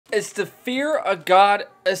Is the Fear of God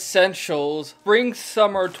Essentials Spring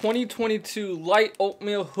Summer 2022 Light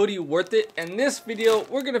Oatmeal Hoodie worth it? In this video,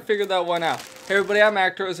 we're gonna figure that one out. Hey everybody, I'm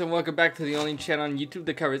Actros and welcome back to the only channel on YouTube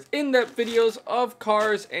that covers in-depth videos of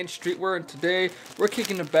cars and streetwear. And today, we're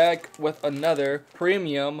kicking it back with another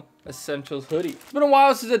premium Essentials hoodie. It's been a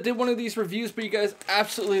while since I did one of these reviews, but you guys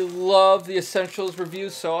absolutely love the Essentials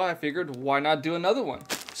reviews, so I figured why not do another one.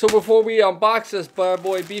 So before we unbox this bad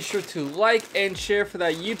boy, be sure to like and share for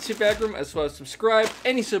that YouTube algorithm, as well as subscribe.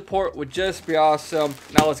 Any support would just be awesome.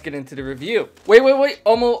 Now let's get into the review. Wait,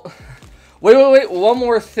 almost. Wait, one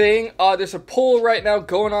more thing. There's a poll right now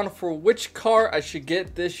going on for which car I should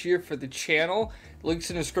get this year for the channel. Links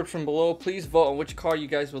in the description below. Please vote on which car you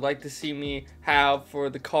guys would like to see me have for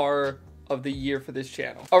the car of the year for this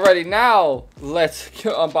channel. Alrighty, now let's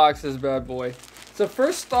unbox this bad boy. So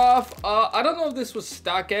first off, I don't know if this was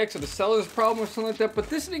StockX or the seller's problem or something like that, but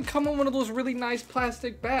this didn't come in one of those really nice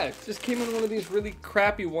plastic bags. It just came in one of these really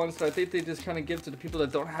crappy ones that I think they just kind of give to the people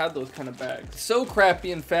that don't have those kind of bags. So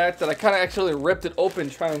crappy, in fact, that I kind of actually ripped it open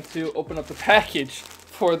trying to open up the package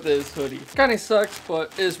for this hoodie. Kind of sucks,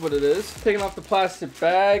 but is what it is. Taking off the plastic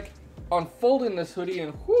bag, unfolding this hoodie,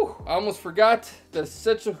 and whew, I almost forgot that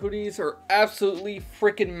Essential hoodies are absolutely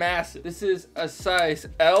freaking massive. This is a size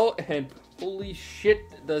L, and holy shit,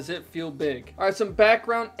 does it feel big. All right, some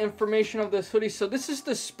background information of this hoodie. So this is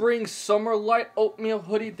the spring summer light oatmeal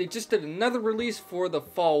hoodie. They just did another release for the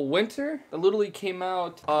fall winter. It literally came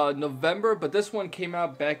out November, but this one came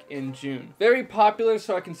out back in June. Very popular,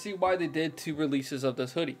 so I can see why they did 2 releases of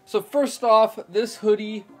this hoodie. So first off, this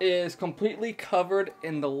hoodie is completely covered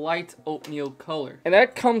in the light oatmeal color. And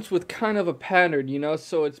that comes with kind of a pattern, you know?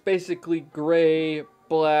 So it's basically gray,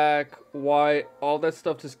 black, white, all that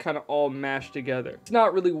stuff just kind of all mashed together. It's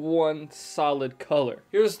not really one solid color.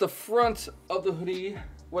 Here's the front of the hoodie,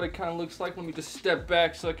 what it kind of looks like. Let me just step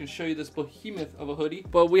back so I can show you this behemoth of a hoodie.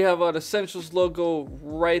 But we have an Essentials logo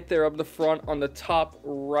right there up the front on the top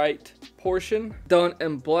right portion. Done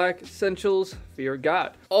in black. Essentials, fear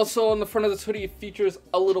God. Also on the front of this hoodie, it features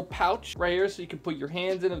a little pouch right here so you can put your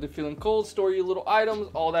hands in if they're feeling cold, store your little items,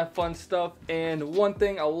 all that fun stuff. And one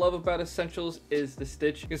thing I love about Essentials is the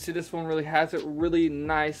stitch. You can see this one really has it. Really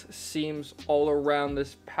nice seams all around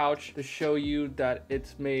this pouch to show you that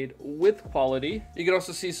it's made with quality. You can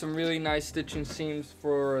also see some really nice stitching seams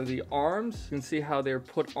for the arms. You can see how they're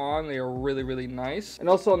put on. They are really nice. And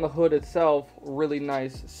also on the hood itself, really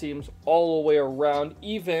nice seams all the way around.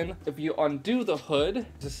 Even if you undo the hood,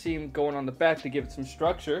 there's a seam going on the back to give it some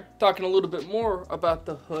structure. Talking a little bit more about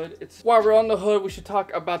the hood, while we're on the hood, we should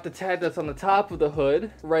talk about the tag that's on the top of the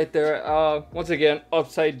hood right there. Once again,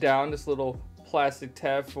 upside down, this little plastic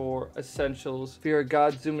tab for Essentials Fear of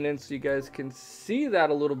God. Zooming in so you guys can see that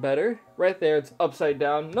a little better. Right there, it's upside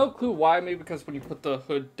down. No clue why. Maybe because when you put the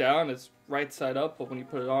hood down, it's right side up, but when you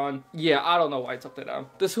put it on, yeah, I don't know why it's upside down.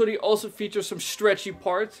 This hoodie also features some stretchy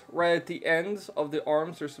parts right at the ends of the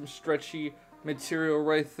arms. There's some stretchy material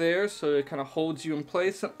right there, so it kind of holds you in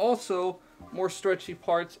place, and also more stretchy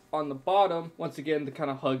parts on the bottom, once again, to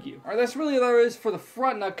kind of hug you. All right, that's really all there is for the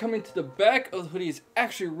front. Now coming to the back of the hoodie is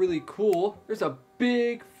actually really cool. There's a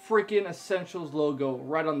big freaking Essentials logo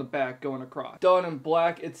right on the back going across. Done in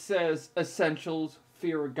black, it says Essentials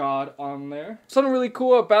Fear of God on there. Something really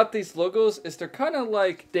cool about these logos is they're kind of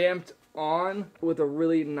like damped on with a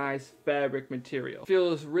really nice fabric material.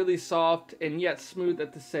 Feels really soft and yet smooth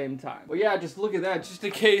at the same time. Well, yeah, just look at that. Just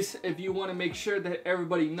in case if you want to make sure that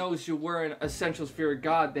everybody knows you're wearing Essentials Fear of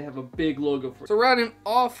God, they have a big logo for it. So rounding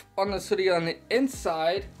off on this hoodie on the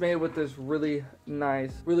inside, made with this really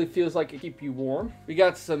nice, really feels like it keep you warm. We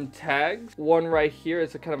got some tags. One right here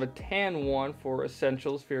is a kind of a tan one for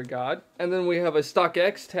Essentials Fear of God. And then we have a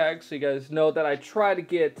StockX tag, so you guys know that I try to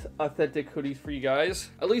get authentic hoodies for you guys.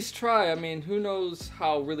 At least try. I mean, who knows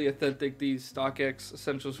how really authentic these StockX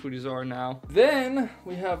Essentials hoodies are now. Then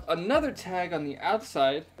we have another tag on the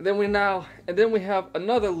outside, and then we have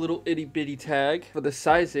another little itty bitty tag for the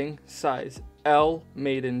sizing, size L,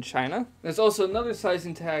 made in China. There's also another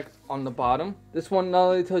sizing tag on the bottom. This one not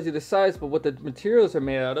only tells you the size, but what the materials are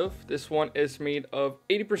made out of. This one is made of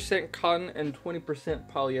 80% cotton and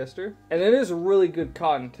 20% polyester. And it is really good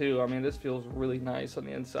cotton too. I mean, this feels really nice on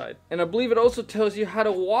the inside. And I believe it also tells you how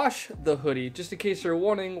to wash the hoodie, just in case you're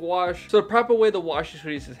wanting wash. So the proper way to wash these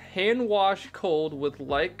hoodies is hand wash cold with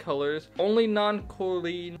light colors, only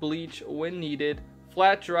non-chlorine bleach when needed.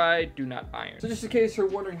 Flat dry, do not iron. So just in case you're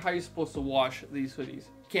wondering how you're supposed to wash these hoodies,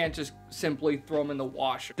 you can't just simply throw them in the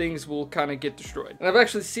washer. Things will kind of get destroyed. And I've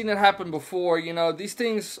actually seen it happen before. You know, these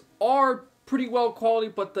things are pretty well quality,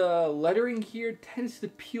 but the lettering here tends to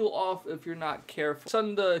peel off if you're not careful.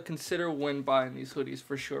 Something to consider when buying these hoodies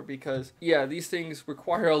for sure, because yeah, these things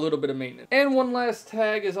require a little bit of maintenance. And one last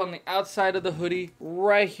tag is on the outside of the hoodie,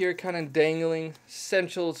 right here, kind of dangling.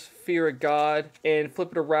 Essentials, fear of God. And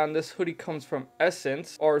flip it around, this hoodie comes from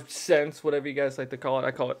Essence, or Sense, whatever you guys like to call it.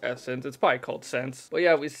 I call it Essence. It's probably called Sense. But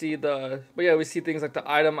yeah, we see things like the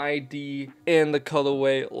item ID and the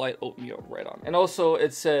colorway light oatmeal right on. And also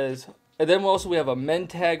it says, and then we have a men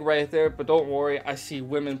tag right there, but don't worry, I see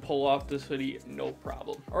women pull off this hoodie, no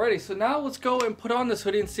problem. Alrighty, so now let's go and put on this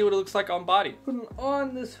hoodie and see what it looks like on body. Putting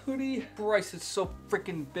on this hoodie, Christ, it's so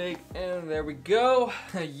freaking big, and there we go.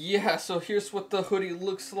 Yeah, so here's what the hoodie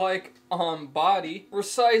looks like on body. For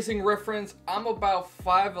sizing reference, I'm about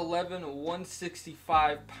 5'11",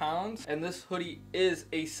 165 pounds, and this hoodie is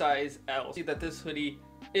a size L. See that this hoodie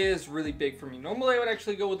is really big for me. Normally I would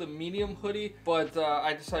actually go with a medium hoodie, but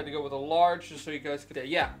I decided to go with a large just so you guys could,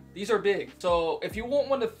 yeah, these are big. So if you want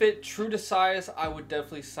one to fit true to size, I would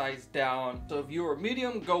definitely size down. So if you were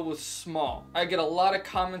medium, go with small. I get a lot of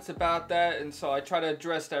comments about that, and so I try to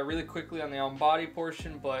address that really quickly on the on body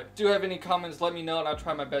portion, but if you do have any comments, let me know and I'll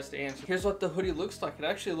try my best to answer. Here's what the hoodie looks like. It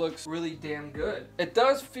actually looks really damn good. It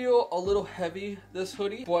does feel a little heavy, this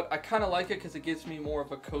hoodie, but I kind of like it because it gives me more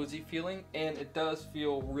of a cozy feeling, and it does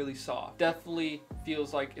feel really soft. Definitely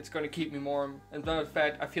feels like it's going to keep me warm. As a matter of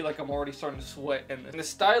fact, I feel like I'm already starting to sweat in this. And the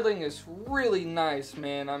styling is really nice,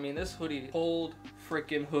 man. I mean, this hoodie, cold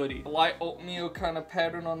freaking hoodie. The light oatmeal kind of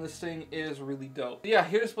pattern on this thing is really dope. Yeah,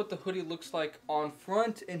 here's what the hoodie looks like on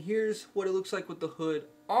front, and here's what it looks like with the hood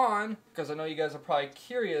on, because I know you guys are probably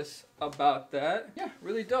curious about that. Yeah,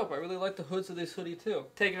 really dope. I really like the hoods of this hoodie too.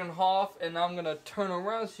 Taking it off, and now I'm gonna turn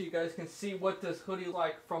around so you guys can see what this hoodie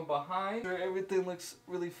like from behind. Everything looks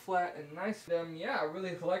really flat and nice. Yeah, I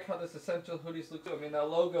really like how this Essential hoodies look. I mean, that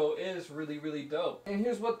logo is really, really dope. And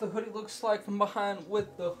here's what the hoodie looks like from behind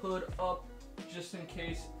with the hood up, just in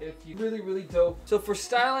case if you really dope. So for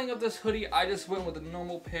styling of this hoodie, I just went with a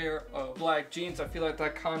normal pair of black jeans. I feel like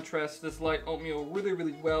that contrasts this light oatmeal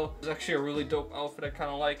really well. It's actually a really dope outfit. I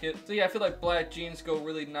kind of like it. So yeah, I feel like black jeans go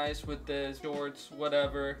really nice with this, shorts,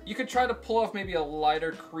 whatever. You could try to pull off maybe a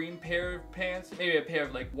lighter cream pair of pants, maybe a pair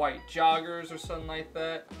of like white joggers or something like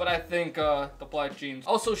that, but I think the black jeans.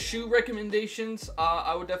 Also, shoe recommendations,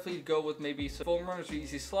 I would definitely go with maybe some foamers or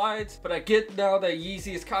Yeezy slides, but I get now that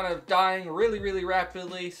Yeezy is kind of dying really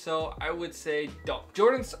rapidly, so I would say don't.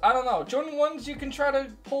 Jordans, I don't know. Jordan 1s you can try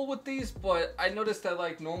to pull with these, but I noticed that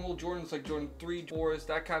like normal Jordans, like Jordan 3, 4s,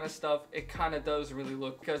 that kind of stuff, it kind of does really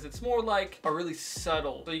look, because it's more like a really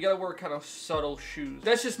subtle, so you gotta wear kind of subtle shoes.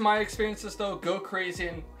 That's just my experiences though. Go crazy,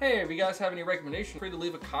 and hey, if you guys have any recommendations, feel free to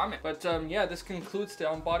leave a comment. But yeah, this concludes the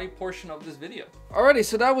on body portion of this video. Alrighty,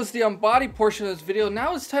 so that was the on body portion of this video.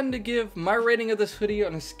 Now it's time to give my rating of this hoodie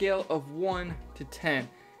on a scale of 1 to 10.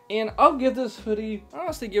 And I'll give this hoodie,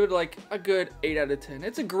 honestly give it like a good 8 out of 10.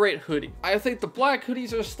 It's a great hoodie. I think the black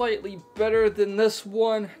hoodies are slightly better than this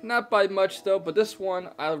one. Not by much though, but this one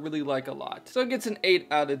I really like a lot. So it gets an 8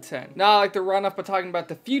 out of 10. Now I like to run off by talking about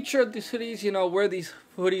the future of these hoodies, you know, where these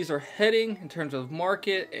hoodies are heading in terms of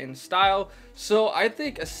market and style. So I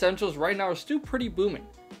think Essentials right now are still pretty booming.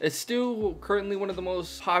 It's still currently one of the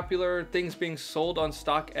most popular things being sold on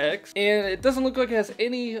StockX, and it doesn't look like it has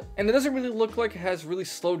any, and it doesn't really look like it has really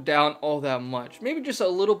slowed down all that much. Maybe just a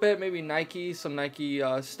little bit. Maybe some Nike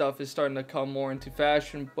stuff is starting to come more into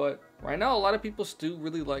fashion, but right now, a lot of people still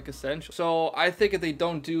really like Essentials. So I think if they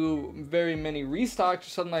don't do very many restocks or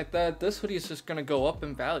something like that, this hoodie is just gonna go up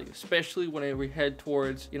in value, especially when we head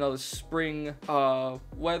towards, you know, the spring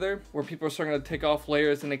weather, where people are starting to take off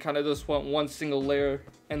layers and they kind of just want one single layer,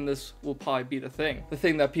 and this will probably be the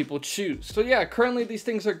thing that people choose. So yeah, currently these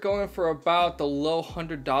things are going for about the low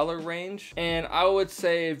 $100 range, and I would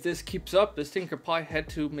say if this keeps up, this thing could probably head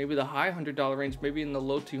to maybe the high $100 range, maybe in the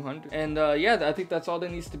low 200. And yeah, I think that's all that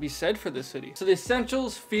needs to be said for this hoodie. So the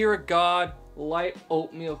Essentials Fear of God light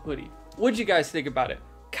oatmeal hoodie. What'd you guys think about it?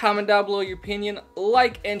 Comment down below your opinion,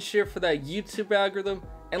 like and share for that YouTube algorithm,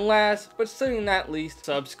 and last but certainly not least,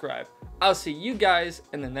 subscribe. I'll see you guys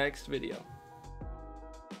in the next video.